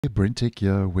BrenTech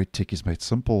here, where tech is made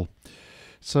simple.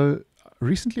 So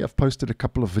recently I've posted a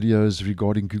couple of videos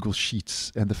regarding Google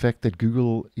Sheets and the fact that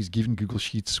Google is giving Google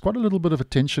Sheets quite a little bit of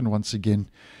attention once again,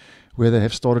 where they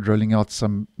have started rolling out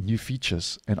some new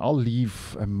features. And I'll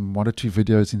leave one or two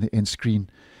videos in the end screen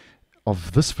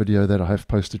of this video that I have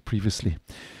posted previously.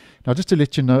 Now, just to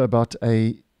let you know about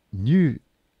a new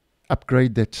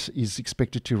upgrade that is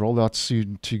expected to roll out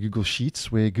soon to Google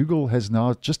Sheets, where Google has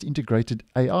now just integrated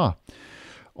AR,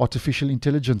 artificial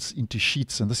intelligence, into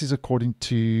Sheets. And this is according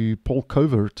to Paul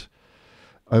Covert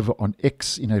over on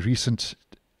X in a recent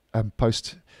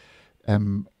post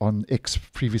on X,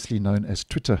 previously known as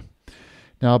Twitter.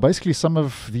 Now, basically, some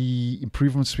of the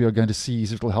improvements we are going to see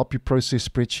is it will help you process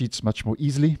spreadsheets much more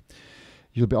easily.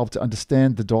 You'll be able to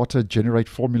understand the data, generate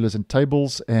formulas and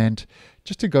tables. And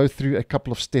just to go through a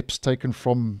couple of steps taken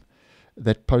from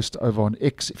that post over on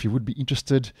X, if you would be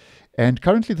interested. And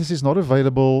currently this is not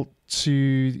available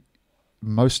to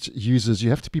most users. You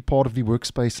have to be part of the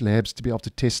Workspace Labs to be able to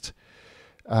test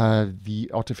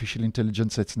the artificial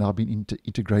intelligence that's now been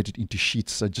integrated into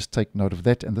Sheets. So just take note of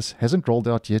that. And this hasn't rolled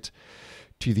out yet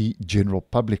to the general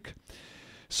public.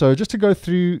 So just to go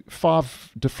through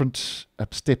 5 different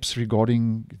steps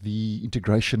regarding the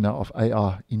integration now of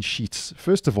AR in Sheets.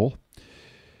 First of all,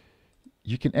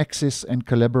 you can access and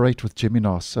collaborate with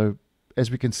Gemini. So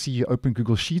as we can see, you open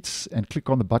Google Sheets and click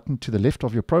on the button to the left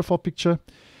of your profile picture.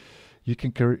 You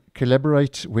can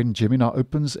collaborate when Gemini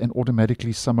opens and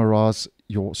automatically summarize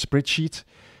your spreadsheet.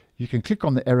 You can click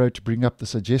on the arrow to bring up the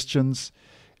suggestions.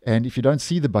 And if you don't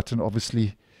see the button,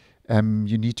 obviously,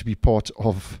 you need to be part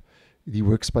of the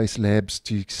Workspace Labs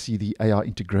to see the AR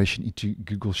integration into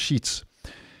Google Sheets.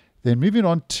 Then moving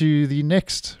on to the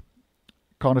next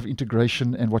kind of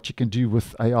integration and what you can do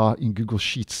with AR in Google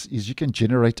Sheets is you can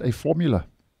generate a formula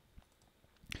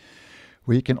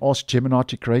where you can ask Gemini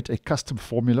to create a custom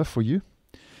formula for you.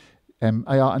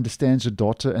 AR understands your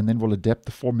data and then will adapt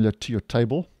the formula to your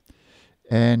table.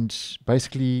 And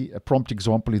basically a prompt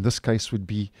example in this case would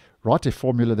be write a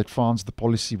formula that finds the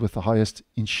policy with the highest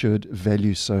insured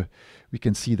value. So we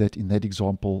can see that in that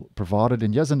example provided.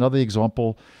 And here's another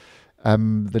example.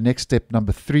 The next step,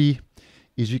 number 3,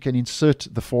 is you can insert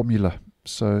the formula.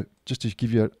 So just to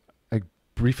give you a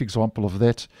brief example of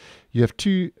that, you have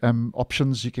 2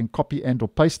 options. You can copy and or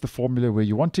paste the formula where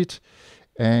you want it,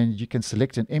 and you can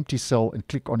select an empty cell and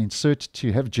click on insert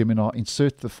to have Gemini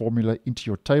insert the formula into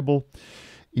your table.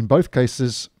 In both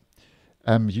cases,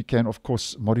 you can of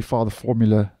course modify the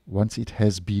formula once it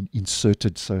has been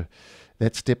inserted. So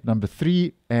that's step number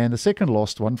 3. And the second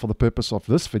last one for the purpose of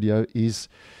this video is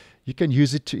you can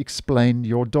use it to explain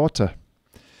your data.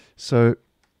 So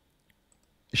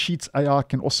Sheets AR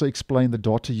can also explain the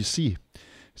data you see.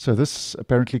 So this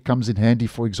apparently comes in handy,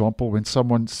 for example, when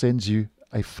someone sends you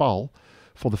a file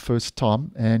for the first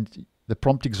time. And the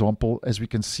prompt example, as we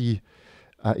can see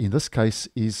in this case,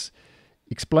 is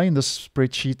explain this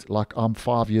spreadsheet like I'm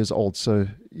 5 years old. So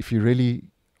if you really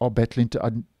are battling to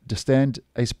understand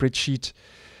a spreadsheet,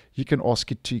 you can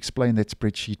ask it to explain that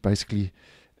spreadsheet basically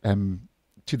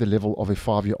to the level of a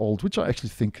 5-year-old, which I actually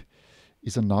think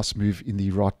is a nice move in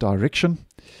the right direction.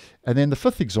 And then the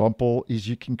 5th example is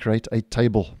you can create a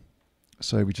table.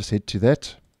 So we just head to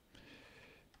that.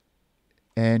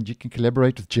 And you can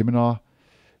collaborate with Gemini,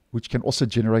 which can also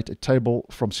generate a table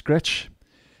from scratch.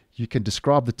 You can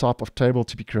describe the type of table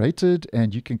to be created,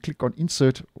 and you can click on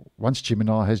insert once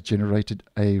Gemini has generated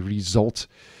a result.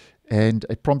 And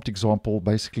a prompt example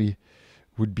basically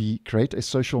would be create a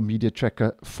social media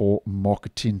tracker for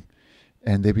marketing.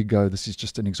 And there we go. This is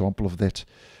just an example of that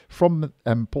from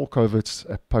Paul Covert's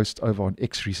post over on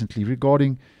X recently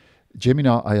regarding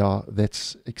Gemini AR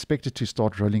that's expected to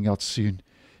start rolling out soon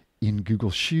in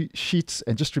Google Sheets.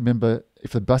 And just remember,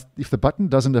 if the button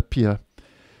doesn't appear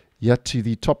here to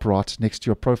the top right next to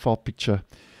your profile picture,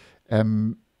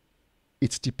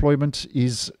 its deployment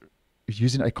is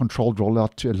using a controlled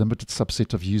rollout to a limited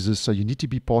subset of users. So you need to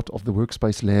be part of the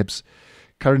Workspace Labs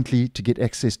currently to get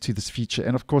access to this feature.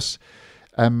 And of course,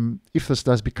 if this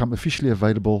does become officially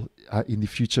available in the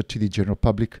future to the general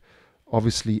public,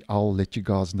 obviously I'll let you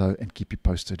guys know and keep you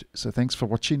posted. So thanks for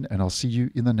watching, and I'll see you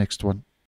in the next one.